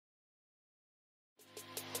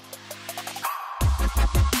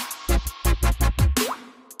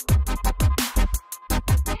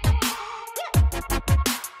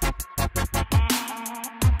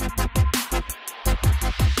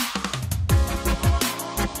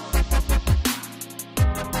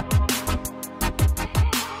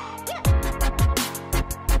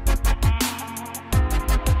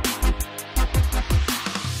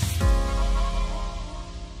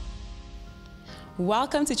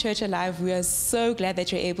Welcome to Church Alive. We are so glad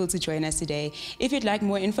that you're able to join us today. If you'd like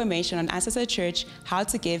more information on us as a church, how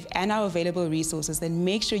to give, and our available resources, then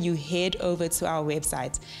make sure you head over to our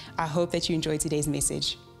website. I hope that you enjoyed today's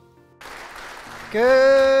message.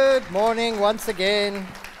 Good morning once again.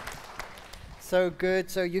 So good.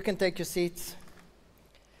 So you can take your seats.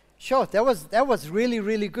 Sure, that was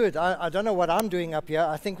really good. I don't know what I'm doing up here.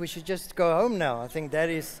 I think we should just go home now. I think that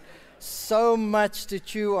is so much to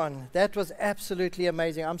chew on. That was absolutely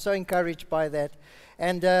amazing. I'm so encouraged by that.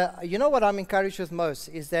 And you know what I'm encouraged with most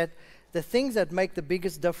is that the things that make the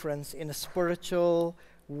biggest difference in a spiritual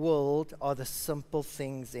world are the simple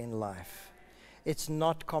things in life. It's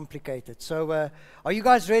not complicated. So are you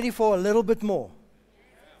guys ready for a little bit more?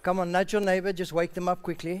 Come on, nudge your neighbor. Just wake them up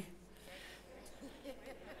quickly.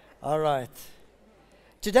 All right.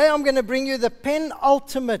 Today I'm going to bring you the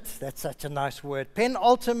penultimate, that's such a nice word,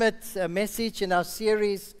 penultimate message in our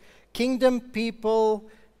series, Kingdom People,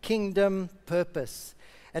 Kingdom Purpose.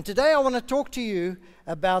 And today I want to talk to you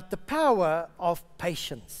about the power of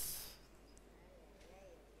patience.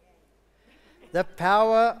 The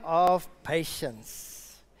power of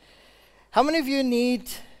patience. How many of you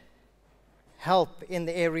need help in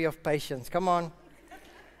the area of patience? Come on.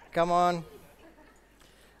 Come on.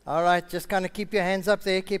 All right, just kind of keep your hands up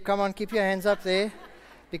there. Keep your hands up there.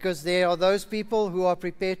 Because there are those people who are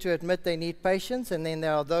prepared to admit they need patience, and then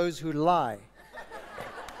there are those who lie.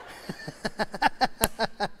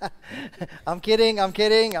 I'm kidding.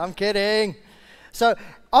 So,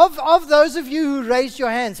 of those of you who raised your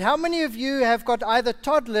hands, how many of you have got either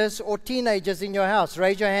toddlers or teenagers in your house?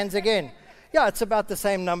 Raise your hands again. Yeah, it's about the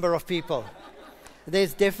same number of people.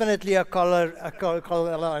 There's definitely a correlation.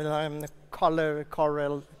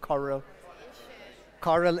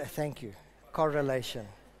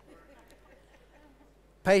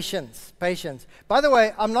 Patience. By the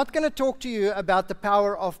way, I'm not going to talk to you about the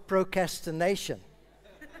power of procrastination.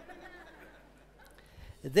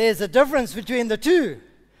 There's a difference between the two.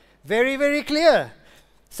 Very, very clear.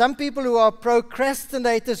 Some people who are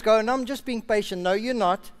procrastinators go, no, I'm just being patient. No, you're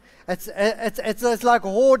not. It's like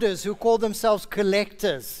hoarders who call themselves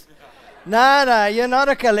collectors. No, you're not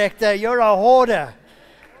a collector. You're a hoarder.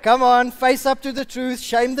 Come on, face up to the truth.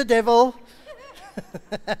 Shame the devil.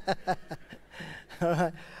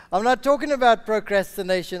 Right. I'm not talking about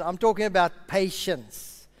procrastination. I'm talking about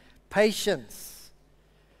patience. Patience.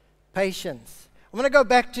 I'm going to go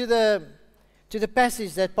back to the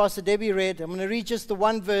passage that Pastor Debbie read. I'm going to read just the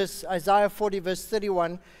one verse, Isaiah 40, verse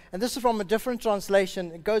 31. And this is from a different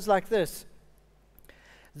translation. It goes like this.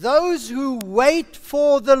 Those who wait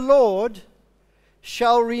for the Lord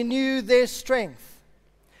shall renew their strength.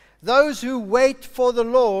 Those who wait for the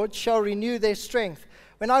Lord shall renew their strength.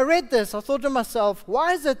 When I read this, I thought to myself,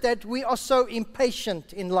 why is it that we are so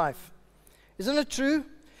impatient in life? Isn't it true?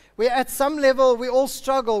 At some level, we all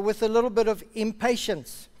struggle with a little bit of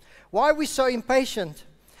impatience. Why are we so impatient?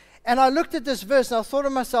 And I looked at this verse and I thought to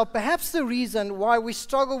myself, perhaps the reason why we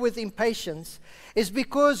struggle with impatience is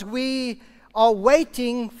because we are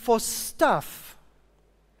waiting for stuff.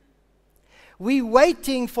 We're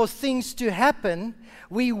waiting for things to happen.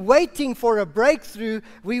 We're waiting for a breakthrough.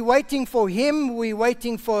 We're waiting for him. We're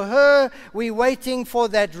waiting for her. We're waiting for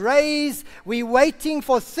that raise. We're waiting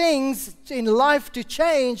for things in life to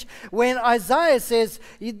change. When Isaiah says,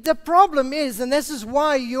 the problem is, and this is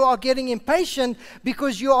why you are getting impatient,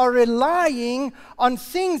 because you are relying on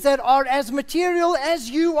things that are as material as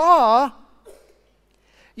you are.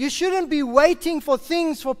 You shouldn't be waiting for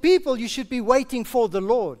things for people. You should be waiting for the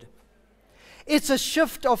Lord. It's a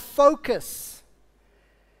shift of focus.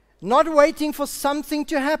 Not waiting for something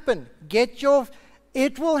to happen.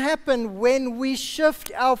 It will happen when we shift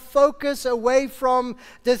our focus away from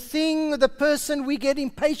the thing, the person we get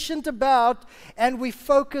impatient about, and we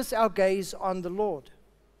focus our gaze on the Lord.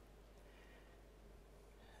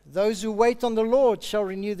 Those who wait on the Lord shall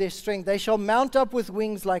renew their strength. They shall mount up with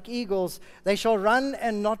wings like eagles. They shall run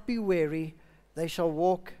and not be weary. They shall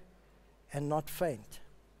walk and not faint.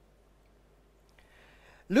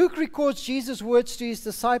 Luke records Jesus' words to his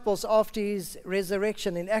disciples after his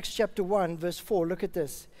resurrection in Acts chapter 1, verse 4. Look at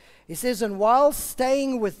this. He says, and while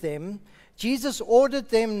staying with them, Jesus ordered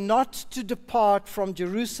them not to depart from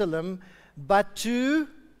Jerusalem, but to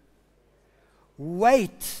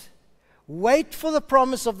wait. Wait for the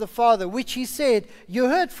promise of the Father, which he said, you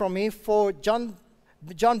heard from me, for John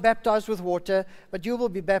baptized with water, but you will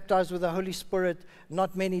be baptized with the Holy Spirit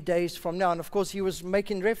not many days from now. And of course, he was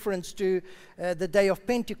making reference to the day of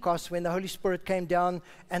Pentecost when the Holy Spirit came down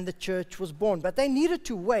and the church was born. But they needed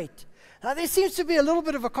to wait. Now, there seems to be a little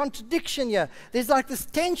bit of a contradiction here. There's like this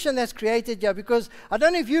tension that's created here, because I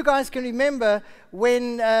don't know if you guys can remember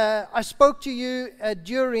when I spoke to you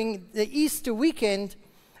during the Easter weekend.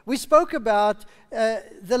 We spoke about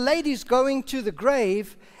the ladies going to the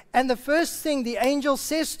grave, and the first thing the angel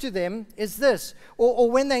says to them is this,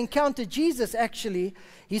 or when they encounter Jesus, actually,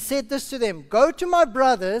 he said this to them: "Go to my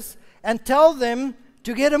brothers and tell them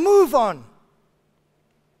to get a move on,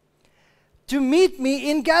 to meet me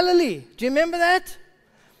in Galilee." Do you remember that?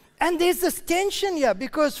 And there's this tension here,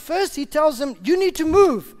 because first he tells them, you need to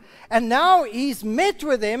move. And now he's met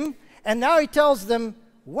with them, and now he tells them,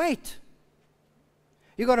 wait.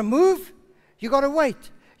 You got to move, you got to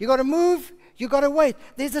wait. You got to move, you got to wait.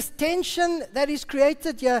 There's this tension that is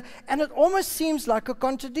created here, and it almost seems like a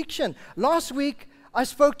contradiction. Last week, I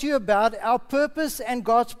spoke to you about our purpose and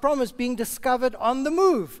God's promise being discovered on the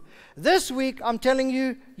move. This week, I'm telling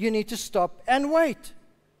you, you need to stop and wait.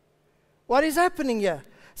 What is happening here?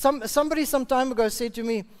 Somebody some time ago said to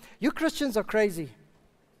me, you Christians are crazy.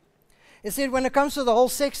 He said, when it comes to the whole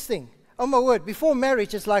sex thing, oh my word, before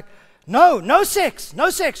marriage, it's like, no sex,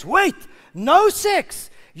 wait, no sex.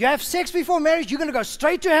 You have sex before marriage, you're going to go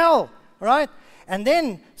straight to hell, right? And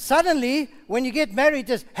then suddenly, when you get married,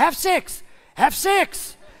 just have sex, have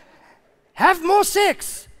more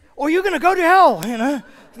sex, or you're going to go to hell, you know.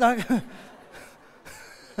 Like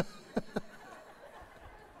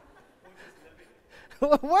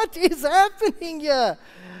what is happening here?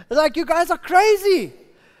 Like, you guys are crazy.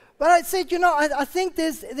 But I said, I think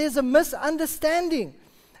there's a misunderstanding,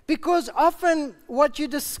 because often what you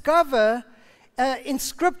discover in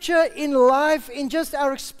Scripture, in life, in just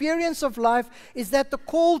our experience of life, is that the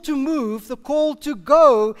call to move, the call to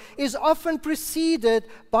go, is often preceded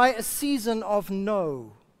by a season of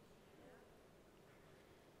no.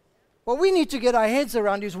 What we need to get our heads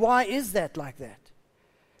around is, why is that like that?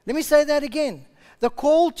 Let me say that again. The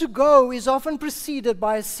call to go is often preceded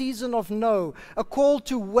by a season of no, a call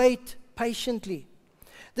to wait patiently.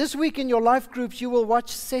 This week in your life groups, you will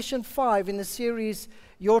watch session 5 in the series,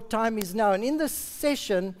 Your Time Is Now. And in this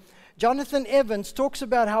session, Jonathan Evans talks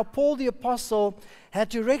about how Paul the Apostle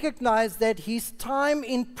had to recognize that his time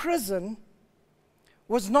in prison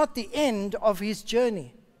was not the end of his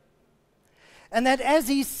journey. And that as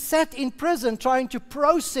he sat in prison trying to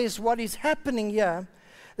process what is happening here,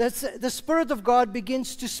 the Spirit of God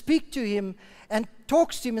begins to speak to him and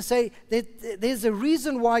talks to him and say, there's a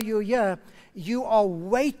reason why you're here. You are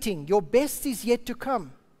waiting. Your best is yet to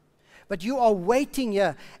come. But you are waiting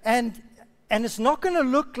here. And it's not going to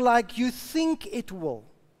look like you think it will.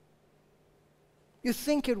 You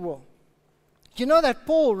think it will. You know that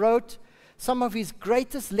Paul wrote some of his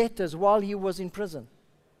greatest letters while he was in prison.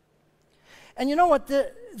 And you know what?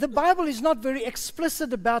 The Bible is not very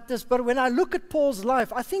explicit about this, but when I look at Paul's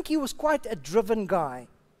life, I think he was quite a driven guy.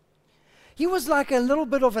 He was like a little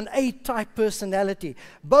bit of an A-type personality.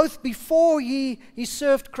 Both before he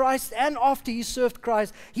served Christ and after he served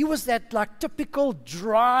Christ, he was that like typical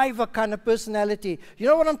driver kind of personality. You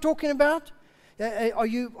know what I'm talking about?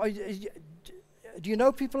 Do you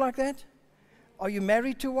know people like that? Are you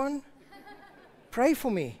married to one? Pray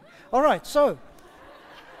for me. All right, so...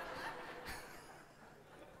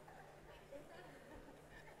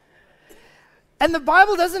 And the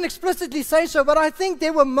Bible doesn't explicitly say so, but I think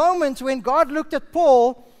there were moments when God looked at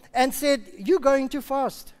Paul and said, you're going too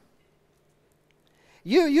fast.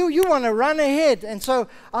 You want to run ahead. And so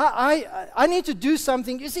I need to do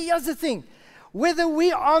something. You see, here's the thing. Whether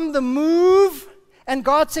we're on the move and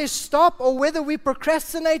God says stop, or whether we're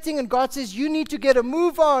procrastinating and God says you need to get a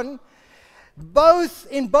move on,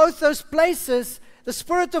 in both those places, the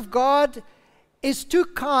Spirit of God is too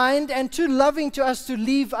kind and too loving to us to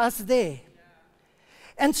leave us there.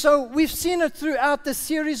 And so we've seen it throughout the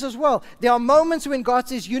series as well. There are moments when God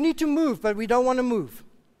says, you need to move, but we don't want to move.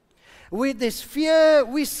 There's fear,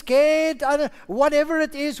 we're scared, whatever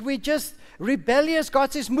it is, we're just rebellious.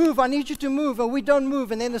 God says, move, I need you to move, and we don't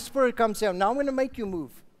move. And then the Spirit comes out, now I'm going to make you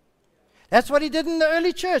move. That's what he did in the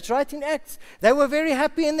early church, right, in Acts. They were very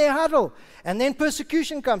happy in their huddle. And then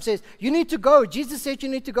persecution comes, says, you need to go. Jesus said you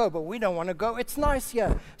need to go, but we don't want to go. It's nice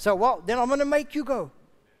here. So, well, then I'm going to make you go.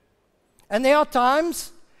 And there are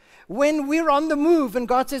times when we're on the move and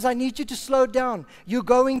God says, I need you to slow down. You're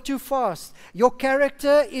going too fast. Your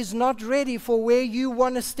character is not ready for where you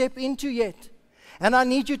want to step into yet. And I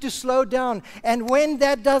need you to slow down. And when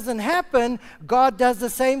that doesn't happen, God does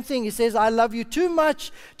the same thing. He says, I love you too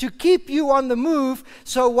much to keep you on the move.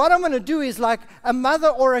 So what I'm going to do is like a mother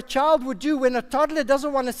or a child would do when a toddler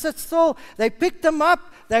doesn't want to sit still. They pick them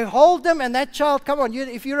up, they hold them, and that child, come on,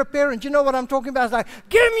 if you're a parent, you know what I'm talking about. It's like,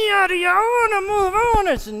 get me out of here. I want to move. I want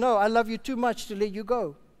to. So, no, I love you too much to let you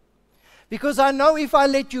go. Because I know if I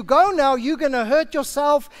let you go now, you're going to hurt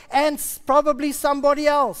yourself and probably somebody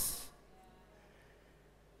else.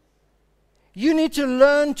 You need to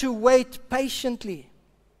learn to wait patiently.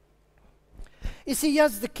 You see,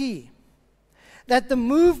 here's the key. That the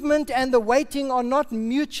movement and the waiting are not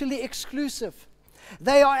mutually exclusive.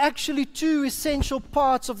 They are actually two essential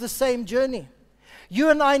parts of the same journey. You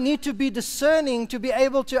and I need to be discerning to be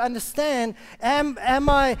able to understand, am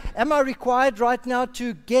I required right now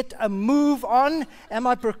to get a move on? Am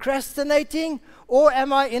I procrastinating? Or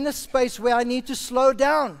am I in a space where I need to slow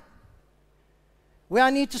down? Where I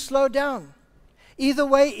need to slow down. Either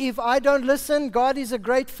way, if I don't listen, God is a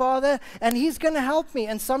great Father, and He's going to help me.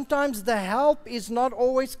 And sometimes the help is not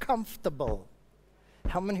always comfortable.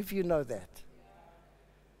 How many of you know that?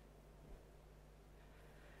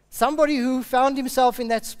 Somebody who found himself in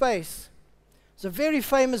that space is a very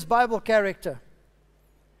famous Bible character.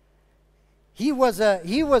 He was a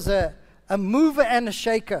mover and a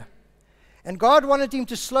shaker. And God wanted him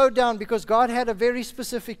to slow down because God had a very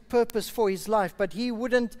specific purpose for his life, but he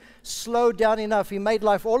wouldn't slow down enough. He made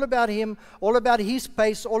life all about him, all about his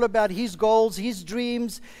pace, all about his goals, his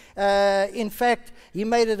dreams. In fact, he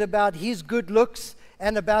made it about his good looks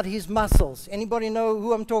and about his muscles. Anybody know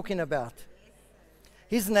who I'm talking about?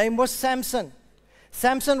 His name was Samson.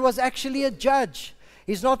 Samson was actually a judge.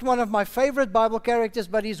 He's not one of my favorite Bible characters,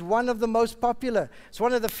 but he's one of the most popular. It's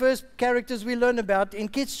one of the first characters we learn about in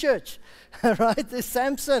kids' church, right? There's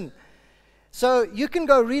Samson. So you can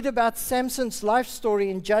go read about Samson's life story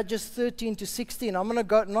in Judges 13 to 16. I'm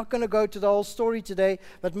not going to go to the whole story today,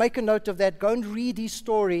 but make a note of that. Go and read his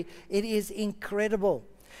story. It is incredible.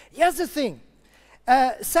 Here's the thing.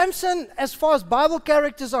 Samson, as far as Bible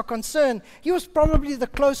characters are concerned, he was probably the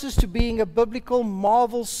closest to being a biblical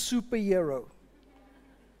Marvel superhero.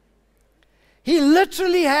 He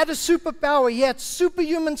literally had a superpower. He had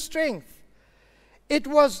superhuman strength. It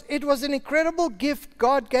was an incredible gift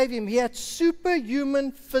God gave him. He had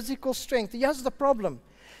superhuman physical strength. Here's the problem.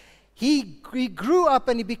 He grew up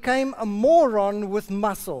and he became a moron with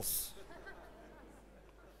muscles.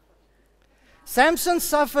 Samson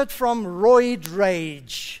suffered from roid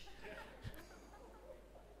rage.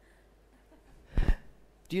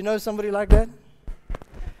 Do you know somebody like that?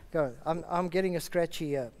 Go. I'm getting a scratchy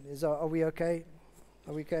here. Are we okay?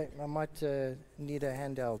 Are we okay? I might need a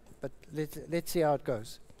handout, but let's see how it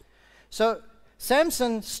goes. So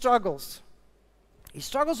Samson struggles. He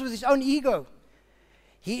struggles with his own ego.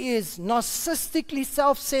 He is narcissistically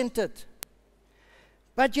self-centered.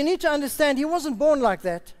 But you need to understand, he wasn't born like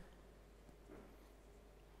that.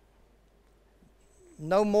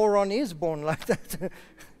 No moron is born like that.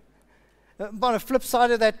 But on the flip side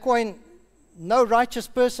of that coin, no righteous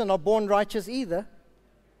person are born righteous either.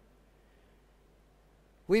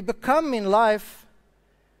 We become in life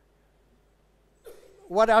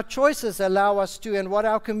what our choices allow us to and what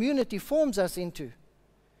our community forms us into.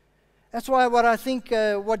 That's why what I think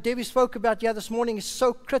what Debbie spoke about here this morning is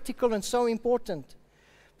so critical and so important.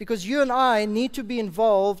 Because you and I need to be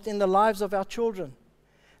involved in the lives of our children.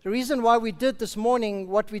 The reason why we did this morning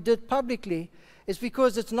what we did publicly is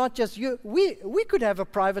because it's not just you. We could have a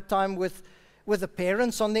private time with the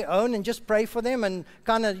parents on their own and just pray for them and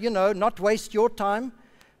kind of, not waste your time.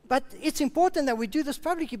 But it's important that we do this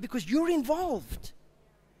publicly because you're involved.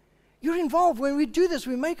 You're involved. When we do this,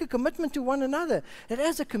 we make a commitment to one another that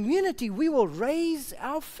as a community, we will raise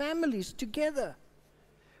our families together.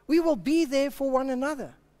 We will be there for one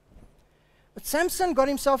another. But Samson got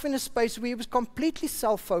himself in a space where he was completely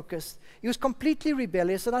self-focused. He was completely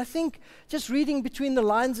rebellious. And I think, just reading between the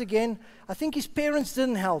lines again, I think his parents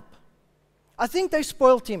didn't help. I think they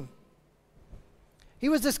spoiled him. He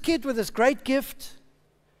was this kid with this great gift,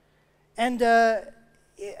 and that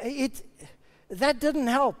didn't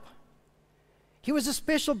help. He was a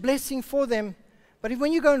special blessing for them. But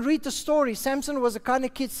when you go and read the story, Samson was the kind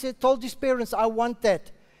of kid told his parents, I want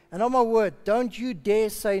that. And on my word, don't you dare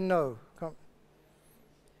say no. Come.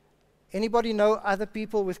 Anybody know other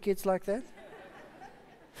people with kids like that?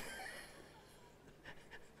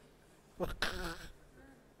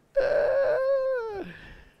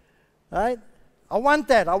 Right? I want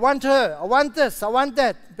that. I want her. I want this. I want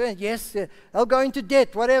that. Yes, I'll go into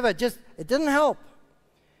debt, whatever. It didn't help.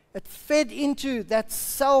 It fed into that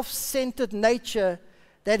self-centered nature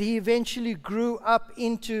that he eventually grew up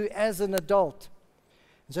into as an adult.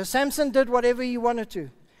 So Samson did whatever he wanted to.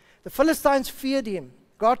 The Philistines feared him.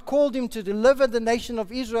 God called him to deliver the nation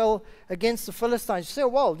of Israel against the Philistines. You say,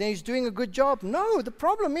 well, then he's doing a good job. No, the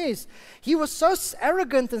problem is he was so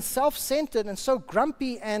arrogant and self-centered and so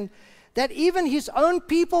grumpy, and that even his own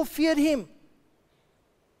people feared him.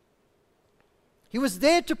 He was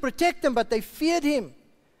there to protect them, but they feared him.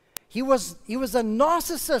 He was a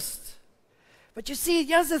narcissist. But you see,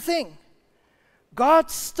 here's the thing.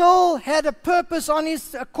 God still had a purpose on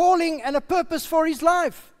his calling and a purpose for his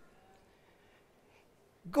life.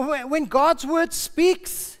 When God's word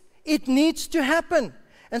speaks, it needs to happen.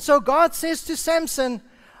 And so God says to Samson,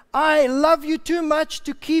 I love you too much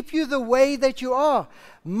to keep you the way that you are.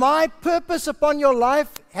 My purpose upon your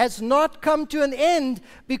life has not come to an end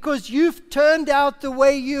because you've turned out the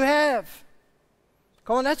way you have.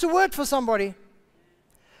 Come on, that's a word for somebody.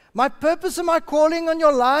 My purpose and my calling on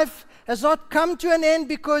your life has not come to an end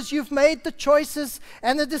because you've made the choices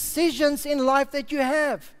and the decisions in life that you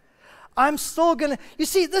have. I'm still going to... You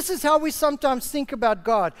see, this is how we sometimes think about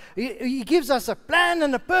God. He gives us a plan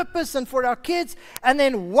and a purpose and for our kids, and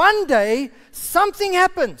then one day something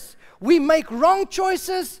happens. We make wrong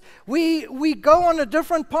choices. We go on a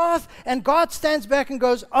different path, and God stands back and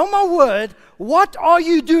goes, oh my word, what are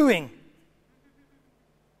you doing?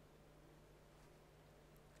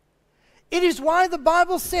 It is why the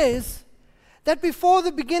Bible says that before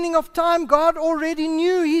the beginning of time, God already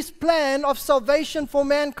knew his plan of salvation for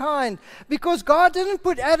mankind. Because God didn't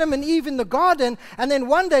put Adam and Eve in the garden and then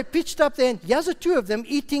one day pitched up there and here's the two of them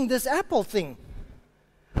eating this apple thing.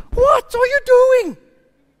 What are you doing?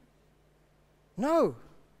 No,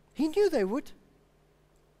 he knew they would.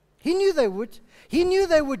 He knew they would. He knew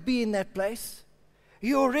they would be in that place.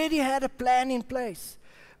 He already had a plan in place.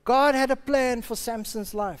 God had a plan for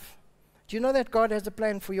Samson's life. Do you know that God has a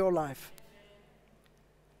plan for your life?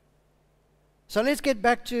 So let's get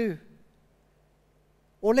back to,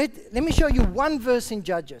 or let me show you one verse in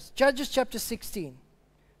Judges. Judges chapter 16,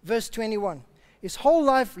 verse 21. His whole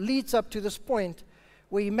life leads up to this point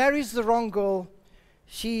where he marries the wrong girl.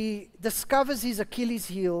 She discovers his Achilles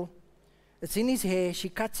heel. It's in his hair. She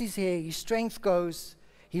cuts his hair. His strength goes.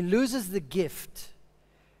 He loses the gift.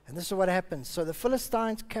 And this is what happens. So the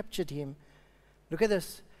Philistines captured him. Look at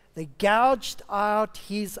this. They gouged out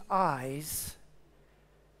his eyes.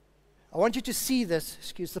 I want you to see this.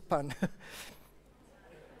 Excuse the pun.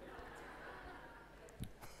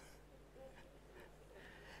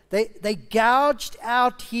 They gouged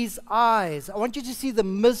out his eyes. I want you to see the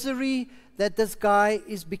misery that this guy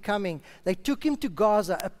is becoming. They took him to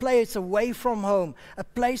Gaza, a place away from home, a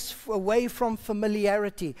place away from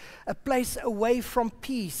familiarity, a place away from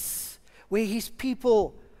peace, where his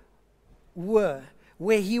people were,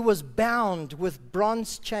 where he was bound with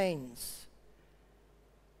bronze chains.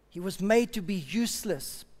 He was made to be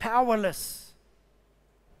useless, powerless,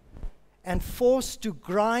 and forced to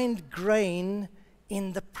grind grain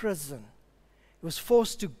in the prison. He was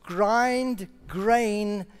forced to grind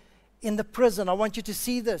grain in the prison. I want you to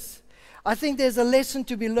see this. I think there's a lesson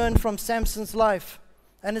to be learned from Samson's life,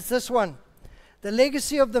 and it's this one. The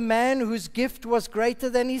legacy of the man whose gift was greater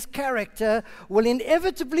than his character will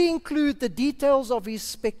inevitably include the details of his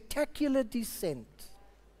spectacular descent.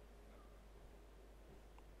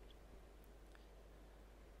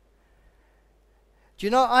 Do you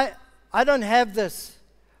know, I don't have this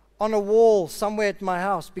on a wall somewhere at my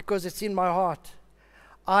house because it's in my heart.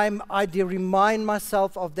 I do remind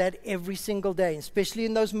myself of that every single day, especially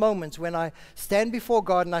in those moments when I stand before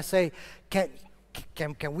God and I say, can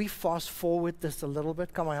we fast forward this a little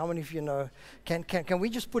bit? Come on, how many of you know? Can we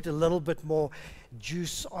just put a little bit more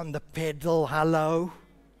juice on the pedal? Hello?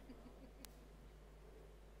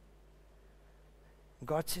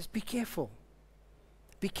 God says, be careful.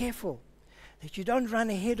 Be careful that you don't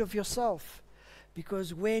run ahead of yourself,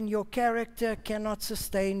 because when your character cannot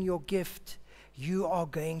sustain your gift, you are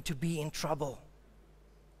going to be in trouble.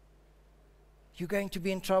 You're going to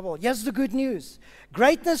be in trouble. Here's the good news.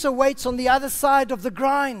 Greatness awaits on the other side of the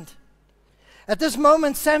grind. At this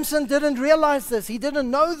moment, Samson didn't realize this. He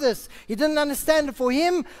didn't know this. He didn't understand it. For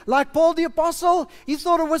him, like Paul the Apostle, he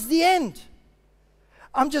thought it was the end.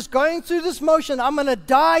 I'm just going through this motion. I'm going to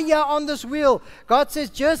die here on this wheel. God says,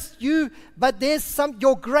 just you, but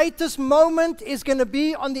your greatest moment is going to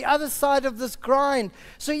be on the other side of this grind.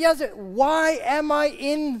 So he has it. Why am I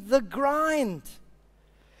in the grind?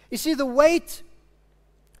 You see, the wait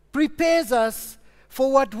prepares us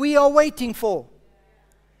for what we are waiting for.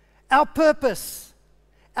 Our purpose,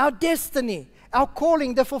 our destiny, our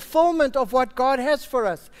calling, the fulfillment of what God has for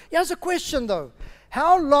us. Here's a question though.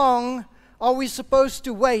 How long are we supposed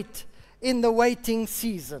to wait in the waiting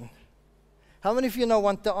season? How many of you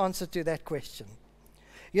want the answer to that question?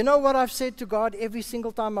 You know what I've said to God every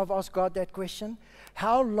single time I've asked God that question?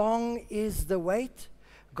 How long is the wait?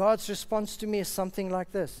 God's response to me is something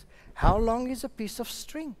like this. How long is a piece of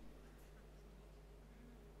string?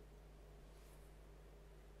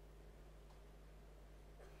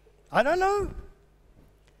 I don't know.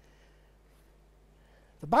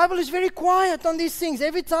 The Bible is very quiet on these things.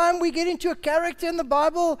 Every time we get into a character in the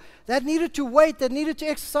Bible that needed to wait, that needed to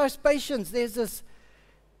exercise patience, there's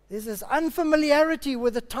this unfamiliarity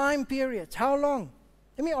with the time periods. How long?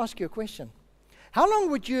 Let me ask you a question. How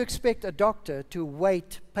long would you expect a doctor to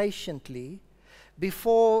wait patiently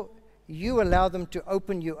before you allow them to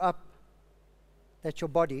open you up, that's your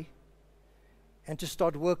body, and to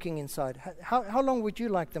start working inside? How long would you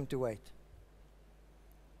like them to wait?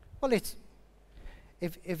 Well,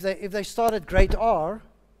 if they start at grade R,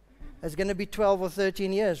 it's going to be 12 or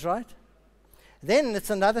 13 years, right? Then it's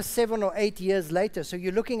another 7 or 8 years later. So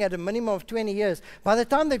you're looking at a minimum of 20 years. By the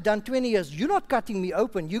time they've done 20 years, you're not cutting me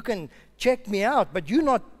open. You can check me out, but you're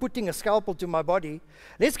not putting a scalpel to my body.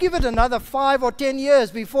 Let's give it another 5 or 10 years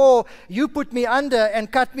before you put me under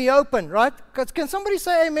and cut me open, right? Can somebody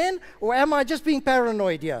say amen? Or am I just being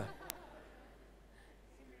paranoid here?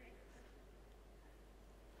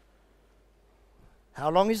 How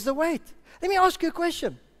long is the wait? Let me ask you a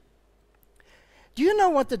question. Do you know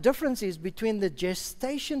what the difference is between the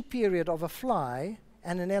gestation period of a fly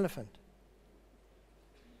and an elephant?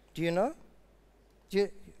 Do you know?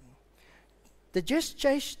 The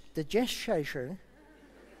gestation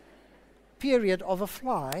period of a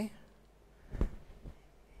fly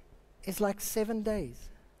is like 7 days.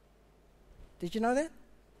 Did you know that?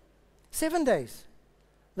 7 days.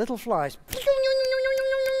 Little flies.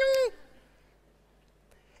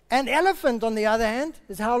 An elephant, on the other hand,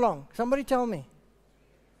 is how long? Somebody tell me.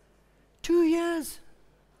 2 years.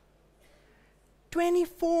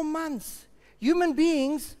 24 months. Human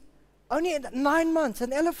beings, only 9 months.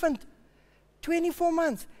 An elephant, 24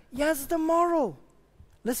 months. Here's the moral.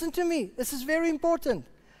 Listen to me. This is very important.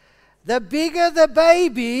 The bigger the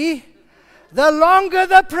baby, the longer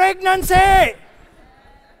the pregnancy.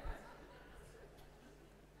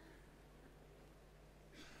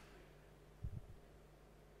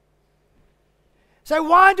 So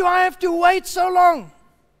why do I have to wait so long?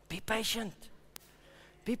 Be patient.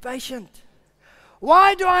 Be patient.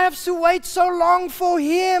 Why do I have to wait so long for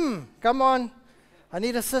Him? Come on. I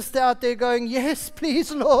need a sister out there going, yes,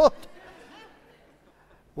 please, Lord.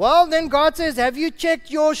 Well, then God says, have you checked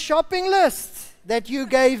your shopping list that you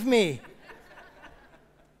gave me?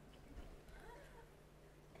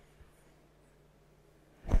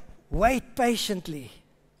 Wait patiently.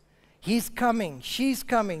 He's coming. She's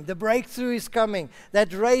coming. The breakthrough is coming.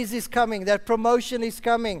 That raise is coming. That promotion is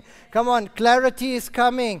coming. Come on. Clarity is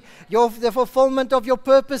coming. The fulfillment of your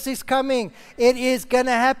purpose is coming. It is going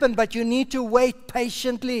to happen, but you need to wait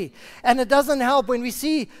patiently. And it doesn't help when we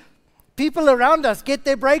see people around us get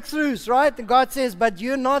their breakthroughs, right? And God says, but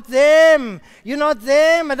you're not them. You're not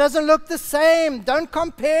them. It doesn't look the same. Don't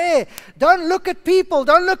compare. Don't look at people.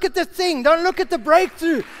 Don't look at the thing. Don't look at the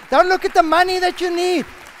breakthrough. Don't look at the money that you need.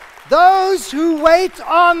 Those who wait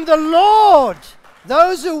on the Lord,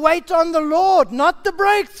 not the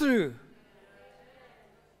breakthrough,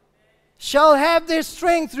 shall have their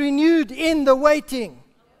strength renewed in the waiting.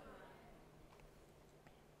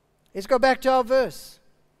 Let's go back to our verse.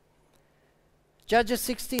 Judges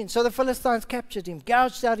 16. So the Philistines captured him,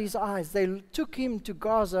 gouged out his eyes. They took him to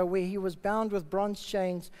Gaza, where he was bound with bronze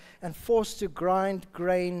chains and forced to grind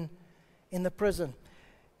grain in the prison.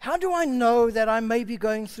 How do I know that I may be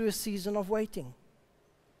going through a season of waiting?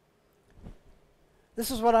 This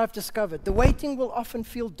is what I've discovered. The waiting will often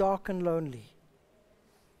feel dark and lonely.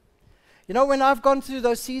 You know, when I've gone through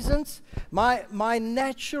those seasons, my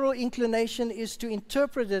natural inclination is to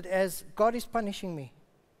interpret it as God is punishing me.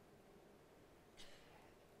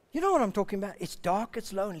 You know what I'm talking about? It's dark,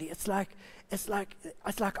 it's lonely. It's like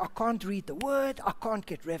I can't read the word, I can't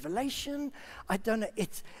get revelation. I don't know.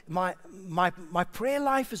 It's my prayer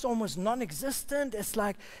life is almost non-existent. It's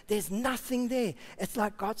like there's nothing there. It's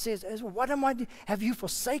like God says, what am I doing? Have you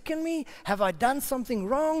forsaken me? Have I done something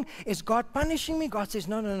wrong? Is God punishing me? God says,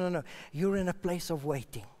 no. You're in a place of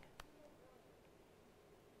waiting.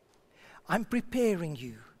 I'm preparing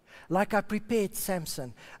you. Like I prepared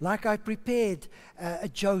Samson, like I prepared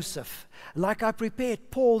Joseph, like I prepared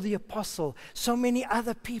Paul the Apostle, so many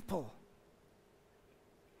other people.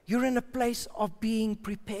 You're in a place of being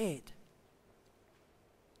prepared.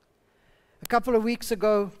 A couple of weeks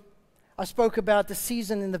ago, I spoke about the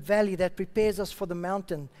season in the valley that prepares us for the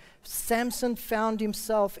mountain. Samson found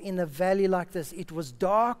himself in a valley like this. It was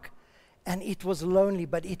dark and it was lonely,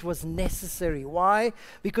 but it was necessary. Why?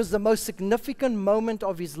 Because the most significant moment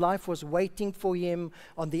of his life was waiting for him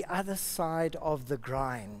on the other side of the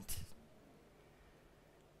grind.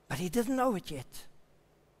 But he didn't know it yet.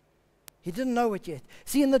 He didn't know it yet.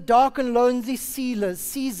 See, in the dark and lonely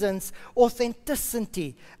seasons,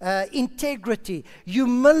 authenticity, integrity,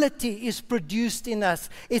 humility is produced in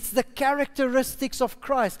us. It's the characteristics of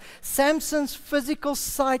Christ. Samson's physical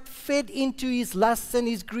sight fed into his lust and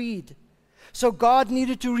his greed. So God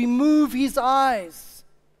needed to remove his eyes.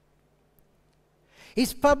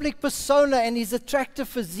 His public persona and his attractive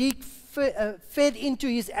physique fed into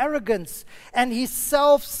his arrogance and his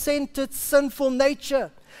self-centered sinful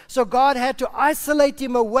nature. So God had to isolate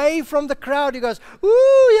him away from the crowd. He goes,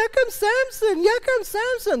 ooh, here comes Samson, here comes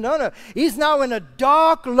Samson. No. He's now in a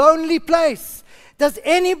dark, lonely place. Does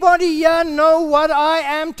anybody here know what I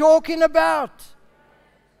am talking about?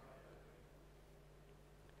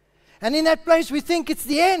 And in that place we think it's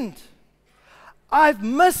the end. I've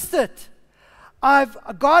missed it.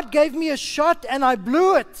 God gave me a shot and I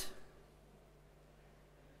blew it.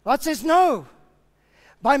 God says no.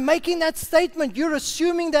 By making that statement, you're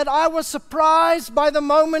assuming that I was surprised by the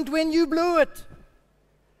moment when you blew it.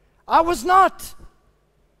 I was not.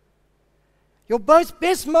 Your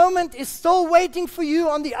best moment is still waiting for you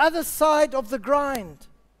on the other side of the grind.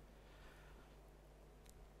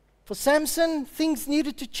 For Samson, things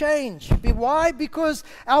needed to change. Why? Because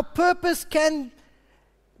our purpose can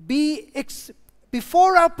be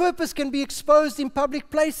before our purpose can be exposed in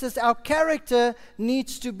public places, our character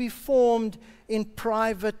needs to be formed in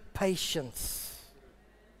private patience.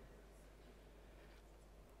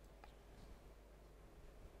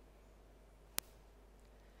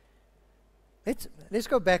 Let's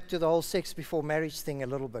go back to the whole sex before marriage thing a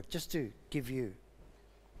little bit, just to give you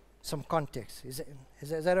some context. Is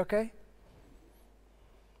that okay?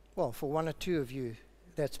 Well, for one or two of you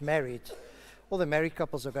that's married, all the married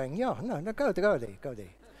couples are going, yeah, no, go there.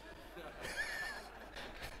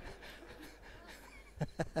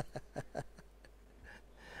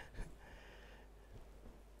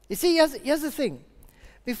 You see, here's the thing.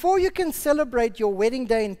 Before you can celebrate your wedding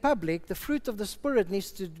day in public, the fruit of the Spirit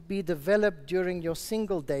needs to be developed during your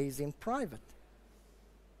single days in private.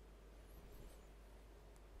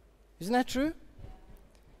 Isn't that true?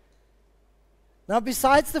 Now,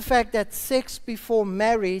 besides the fact that sex before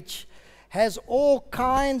marriage has all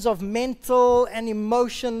kinds of mental and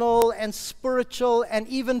emotional and spiritual and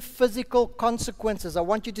even physical consequences. I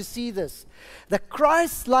want you to see this. The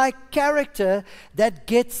Christ-like character that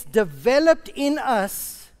gets developed in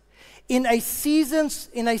us in a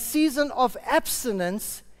season of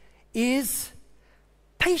abstinence is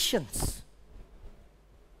patience.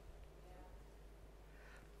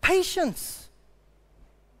 Patience.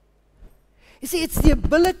 You see, it's the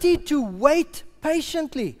ability to wait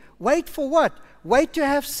patiently. Wait for what? Wait to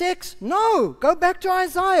have sex? No. Go back to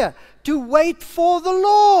Isaiah. To wait for the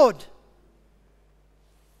Lord.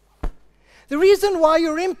 The reason why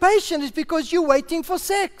you're impatient is because you're waiting for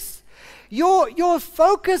sex. Your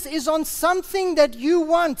focus is on something that you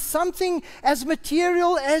want, something as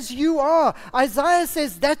material as you are. Isaiah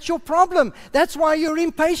says that's your problem. That's why you're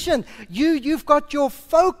impatient. You've got your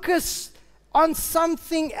focus on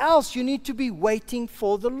something else. You need to be waiting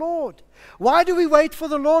for the Lord. Why do we wait for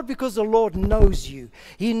the Lord? Because the Lord knows you.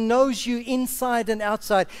 He knows you inside and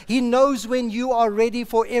outside. He knows when you are ready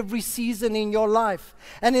for every season in your life.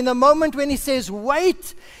 And in the moment when He says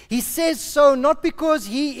wait, He says so not because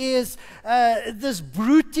He is this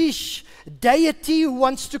brutish deity who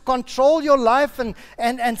wants to control your life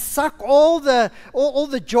and suck all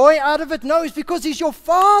the joy out of it. No, it's because He's your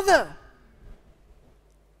Father.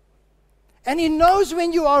 And He knows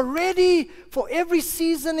when you are ready for every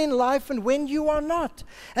season in life and when you are not.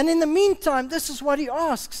 And in the meantime, this is what He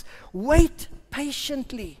asks. Wait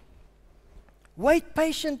patiently. Wait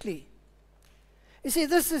patiently. You see,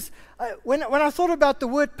 this is, when I thought about the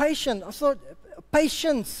word patient, I thought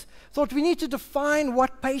patience. Thought we need to define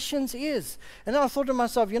what patience is. And then I thought to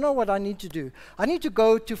myself, you know what I need to do? I need to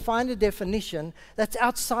go to find a definition that's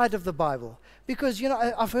outside of the Bible. Because,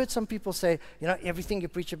 I've heard some people say, everything you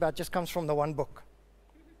preach about just comes from the one book.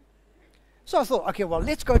 So I thought, okay, well,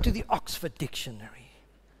 let's go to the Oxford Dictionary.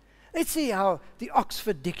 Let's see how the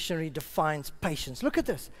Oxford Dictionary defines patience. Look at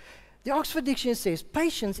this. The Oxford Dictionary says,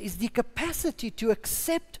 patience is the capacity to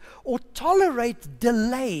accept or tolerate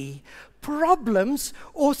delay, problems,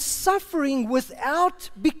 or suffering without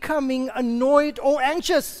becoming annoyed or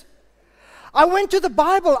anxious. I went to the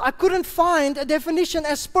Bible. I couldn't find a definition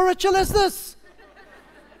as spiritual as this.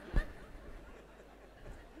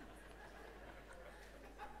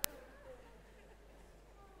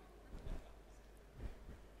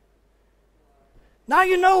 Now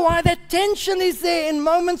you know why that tension is there in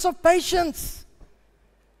moments of patience.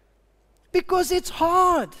 Because it's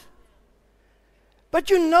hard. But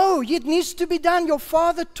you know it needs to be done. Your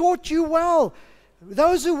Father taught you well.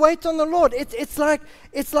 Those who wait on the Lord, it's like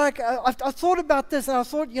I thought about this, and I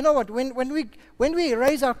thought, you know what? When we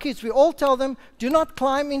raise our kids, we all tell them, do not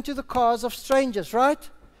climb into the cars of strangers, right?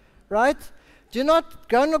 Right? Do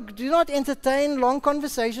not entertain long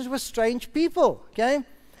conversations with strange people. Okay?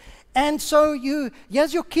 And so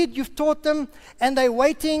here's your kid, you've taught them, and they're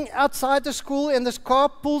waiting outside the school, and this car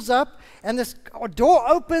pulls up, and this door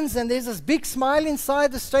opens, and there's this big smile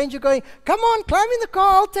inside, the stranger going, come on, climb in the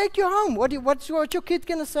car, I'll take you home. What's your kid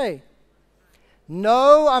going to say?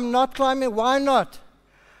 No, I'm not climbing. Why not?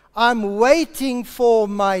 I'm waiting for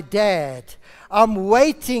my dad. I'm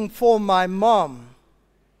waiting for my mom.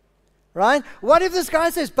 Right? What if this guy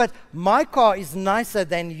says, but my car is nicer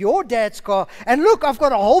than your dad's car, and look, I've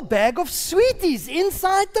got a whole bag of sweeties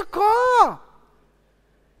inside the car.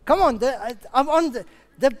 Come on,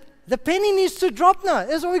 the penny needs to drop now.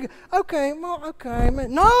 That's what we go, okay, well, okay.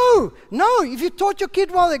 No, if you taught your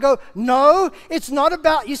kid well, they go, no, it's not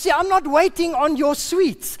about, you see, I'm not waiting on your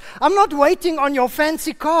sweets. I'm not waiting on your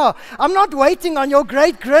fancy car. I'm not waiting on your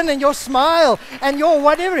great grin and your smile and your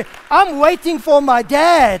whatever. I'm waiting for my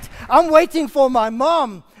dad. I'm waiting for my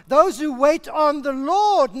mom. Those who wait on the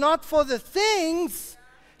Lord, not for the things,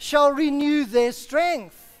 shall renew their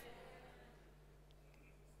strength.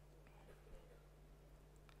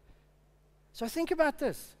 So think about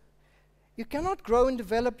this. You cannot grow and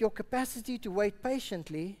develop your capacity to wait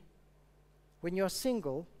patiently when you're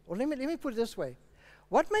single. Or let me put it this way.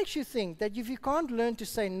 What makes you think that if you can't learn to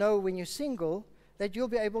say no when you're single, that you'll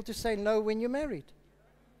be able to say no when you're married?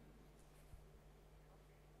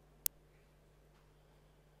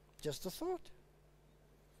 Just a thought.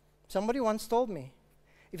 Somebody once told me,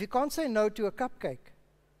 if you can't say no to a cupcake,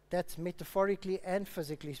 that's metaphorically and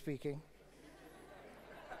physically speaking,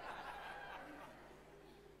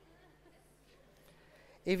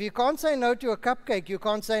 if you can't say no to a cupcake, you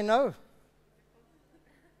can't say no.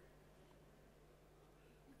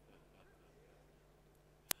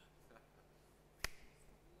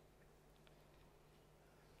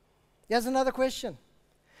 Here's another question.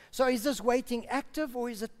 So is this waiting active or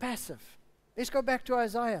is it passive? Let's go back to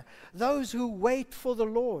Isaiah. Those who wait for the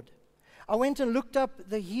Lord. I went and looked up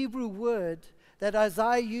the Hebrew word that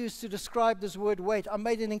Isaiah used to describe this word wait. I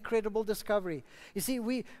made an incredible discovery. You see,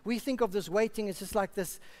 we think of this waiting as just like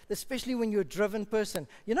this, especially when you're a driven person.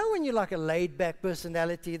 You know, when you're like a laid-back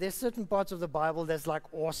personality, there's certain parts of the Bible that's like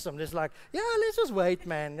awesome. There's like, yeah, let's just wait,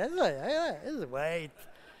 man. Let's just wait.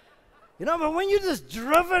 You know, but when you're just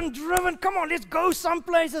driven, come on, let's go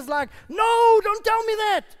someplace. It's like, no, don't tell me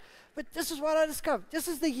that. But this is what I discovered. This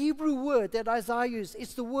is the Hebrew word that Isaiah used.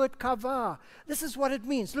 It's the word kavah. This is what it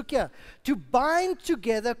means. Look here. To bind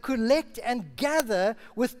together, collect, and gather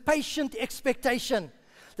with patient expectation.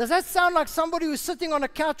 Does that sound like somebody who's sitting on a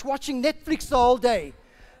couch watching Netflix the whole day?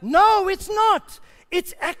 No, it's not.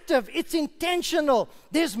 It's active. It's intentional.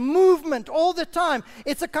 There's movement all the time.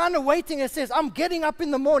 It's a kind of waiting that says, I'm getting up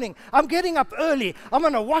in the morning. I'm getting up early. I'm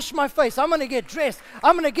going to wash my face. I'm going to get dressed.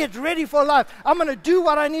 I'm going to get ready for life. I'm going to do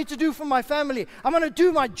what I need to do for my family. I'm going to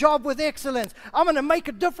do my job with excellence. I'm going to make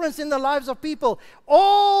a difference in the lives of people.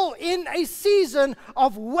 All in a season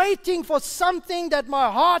of waiting for something that my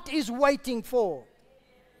heart is waiting for.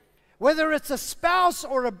 Whether it's a spouse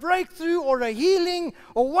or a breakthrough or a healing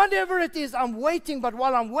or whatever it is, I'm waiting. But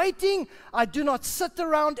while I'm waiting, I do not sit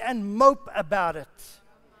around and mope about it.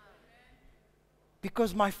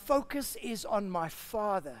 Because my focus is on my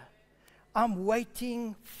Father. I'm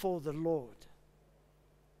waiting for the Lord.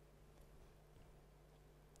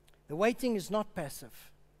 The waiting is not passive.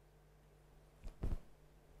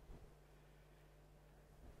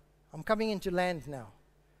 I'm coming into land now.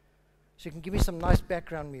 So you can give me some nice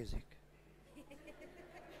background music.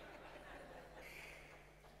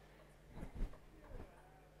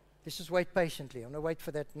 Let's just wait patiently. I'm going to wait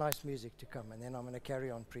for that nice music to come, and then I'm going to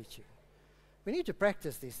carry on preaching. We need to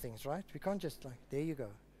practice these things, right? We can't just like, there you go,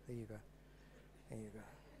 there you go, there you go.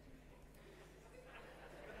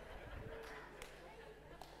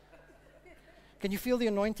 Can you feel the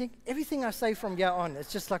anointing? Everything I say from here on,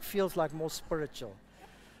 it's just like feels like more spiritual.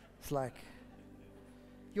 It's like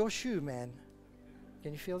your shoe, man.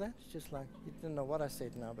 Can you feel that? It's just like, you don't know what I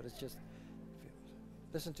said now, but it's just,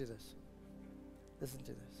 listen to this. Listen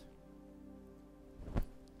to this.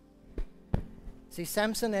 See,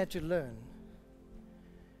 Samson had to learn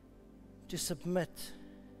to submit,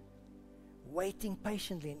 waiting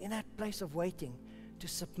patiently, and in that place of waiting, to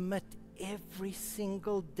submit every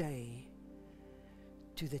single day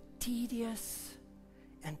to the tedious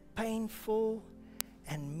and painful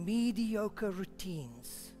and mediocre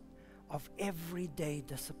routines of everyday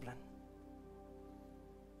discipline.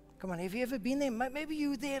 Come on, have you ever been there? Maybe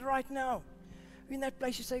you're there right now. You're in that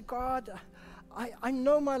place, you say, God, I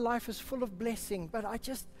know my life is full of blessing, but I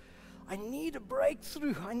need a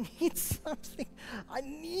breakthrough. I need something. I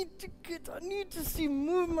need to see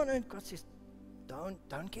movement. And God says,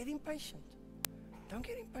 don't get impatient. Don't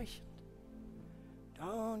get impatient.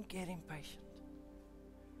 Don't get impatient.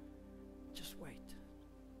 Just wait.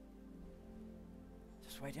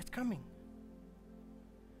 Just wait. It's coming.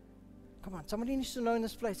 Come on, somebody needs to know in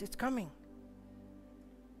this place, it's coming.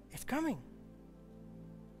 It's coming.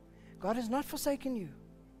 God has not forsaken you.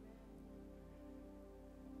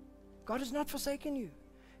 God has not forsaken you.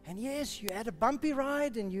 And yes, you had a bumpy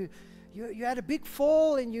ride, and you had a big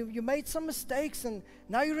fall, and you made some mistakes, and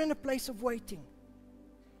now you're in a place of waiting.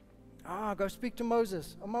 Go speak to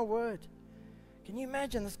Moses. Oh, my word. Can you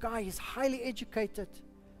imagine this guy? He's highly educated.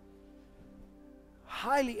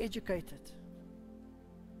 Highly educated.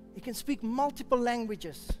 He can speak multiple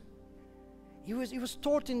languages. He was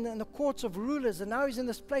taught in the courts of rulers, and now he's in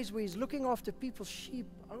this place where he's looking after people's sheep.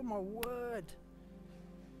 Oh, my word.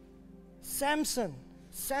 Samson,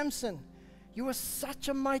 you were such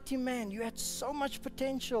a mighty man. You had so much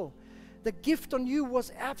potential. The gift on you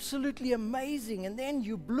was absolutely amazing, and then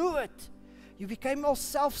you blew it. You became all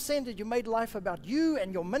self-centered. You made life about you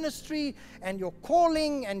and your ministry and your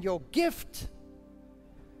calling and your gift.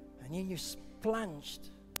 And then you plunged.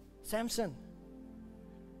 Samson,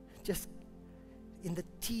 just in the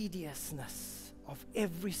tediousness of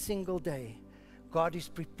every single day, God is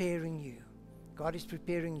preparing you. God is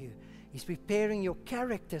preparing you. He's preparing your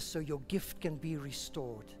character so your gift can be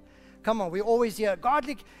restored. Come on, we always hear, God,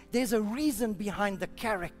 there's a reason behind the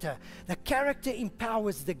character. The character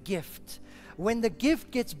empowers the gift. When the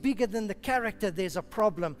gift gets bigger than the character, there's a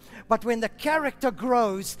problem. But when the character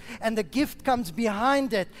grows and the gift comes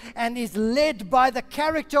behind it and is led by the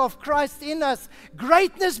character of Christ in us,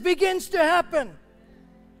 greatness begins to happen.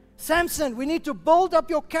 Samson, we need to build up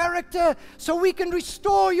your character so we can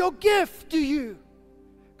restore your gift to you.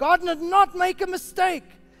 God did not make a mistake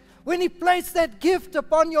when He placed that gift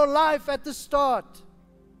upon your life at the start.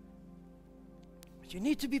 But you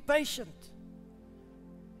need to be patient.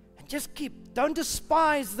 And just don't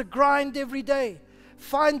despise the grind every day.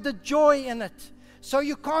 Find the joy in it. So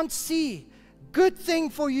you can't see good thing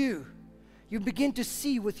for you. You begin to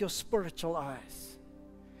see with your spiritual eyes.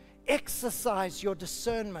 Exercise your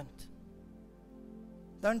discernment.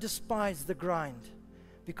 Don't despise the grind,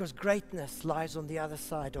 because greatness lies on the other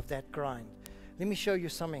side of that grind. Let me show you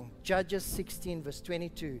something. Judges 16 verse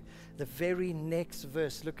 22, the very next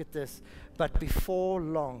verse. Look at this. But before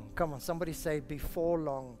long, come on, somebody say before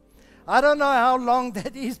long. I don't know how long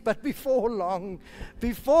that is, but before long,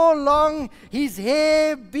 his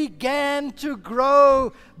hair began to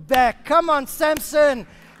grow back. Come on, Samson,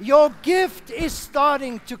 your gift is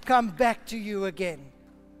starting to come back to you again.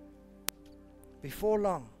 Before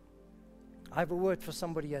long. I have a word for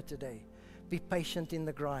somebody here today. Be patient in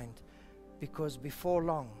the grind, because before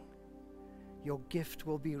long, your gift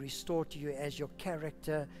will be restored to you as your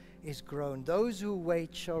character is grown. Those who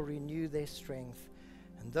wait shall renew their strength,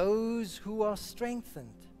 and those who are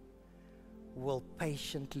strengthened will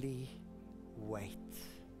patiently wait.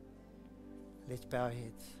 Let's bow our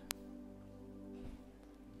heads.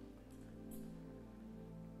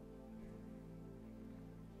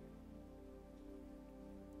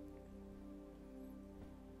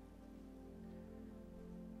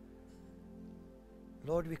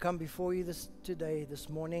 Lord, we come before you this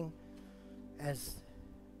morning, as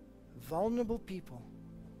vulnerable people.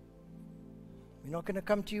 We're not going to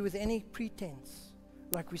come to you with any pretense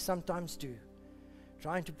like we sometimes do,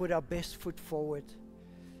 trying to put our best foot forward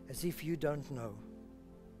as if you don't know.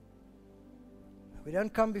 We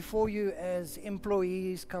don't come before you as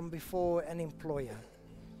employees come before an employer,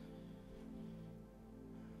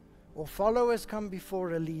 or followers come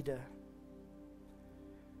before a leader,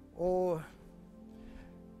 or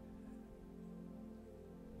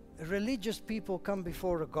religious people come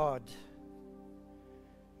before a God.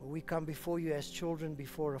 We come before you as children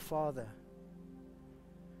before a Father,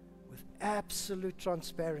 with absolute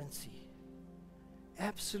transparency,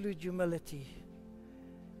 absolute humility,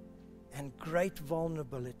 and great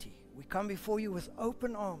vulnerability. We come before you with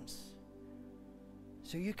open arms,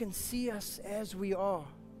 so you can see us as we are.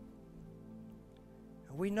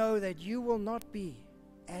 We know that you will not be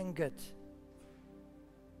angered.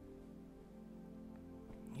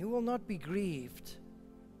 You will not be grieved.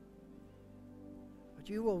 But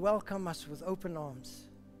you will welcome us with open arms.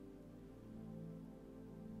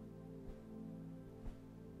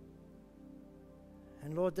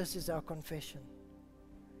 And Lord, this is our confession.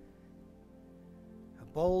 A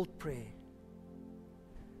bold prayer.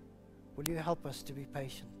 Will you help us to be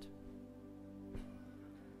patient?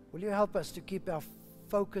 Will you help us to keep our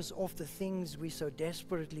focus off the things we so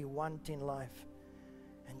desperately want in life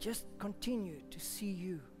and just continue to see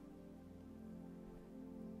you?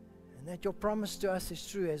 And that your promise to us is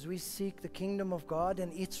true as we seek the kingdom of God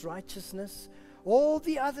and its righteousness. All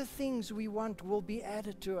the other things we want will be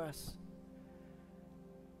added to us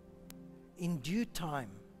in due time.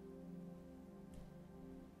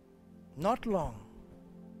 Not long,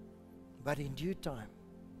 but in due time.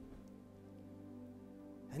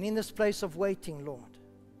 And in this place of waiting, Lord,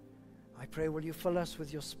 I pray, will you fill us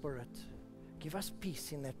with your Spirit? Give us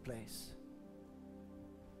peace in that place.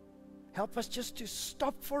 Help us just to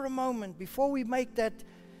stop for a moment before we make that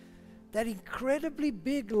incredibly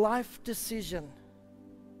big life decision.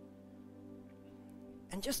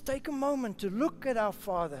 And just take a moment to look at our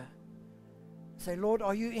Father. Say, Lord,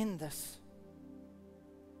 are you in this?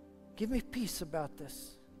 Give me peace about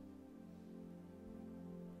this.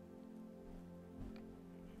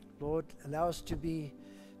 Lord, allow us to be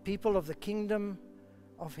people of the kingdom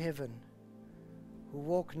of heaven who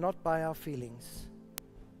walk not by our feelings,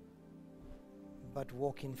 but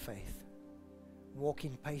walk in faith. Walk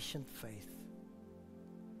in patient faith.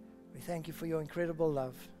 We thank you for your incredible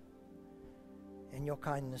love and your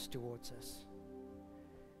kindness towards us.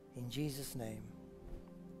 In Jesus' name.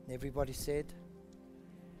 Everybody said,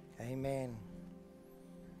 amen.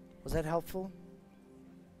 Was that helpful?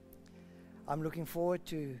 I'm looking forward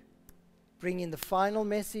to bringing the final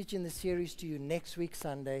message in the series to you next week,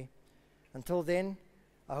 Sunday. Until then,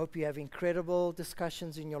 I hope you have incredible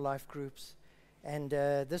discussions in your life groups. And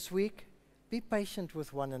this week, be patient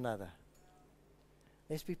with one another.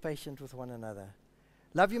 Let's be patient with one another.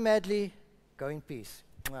 Love you madly. Go in peace.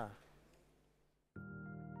 Mwah.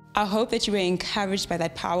 I hope that you were encouraged by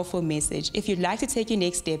that powerful message. If you'd like to take your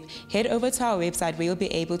next step, head over to our website where you'll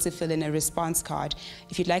be able to fill in a response card.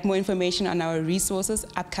 If you'd like more information on our resources,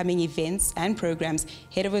 upcoming events, and programs,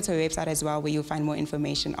 head over to our website as well where you'll find more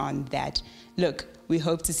information on that. Look, we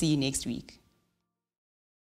hope to see you next week.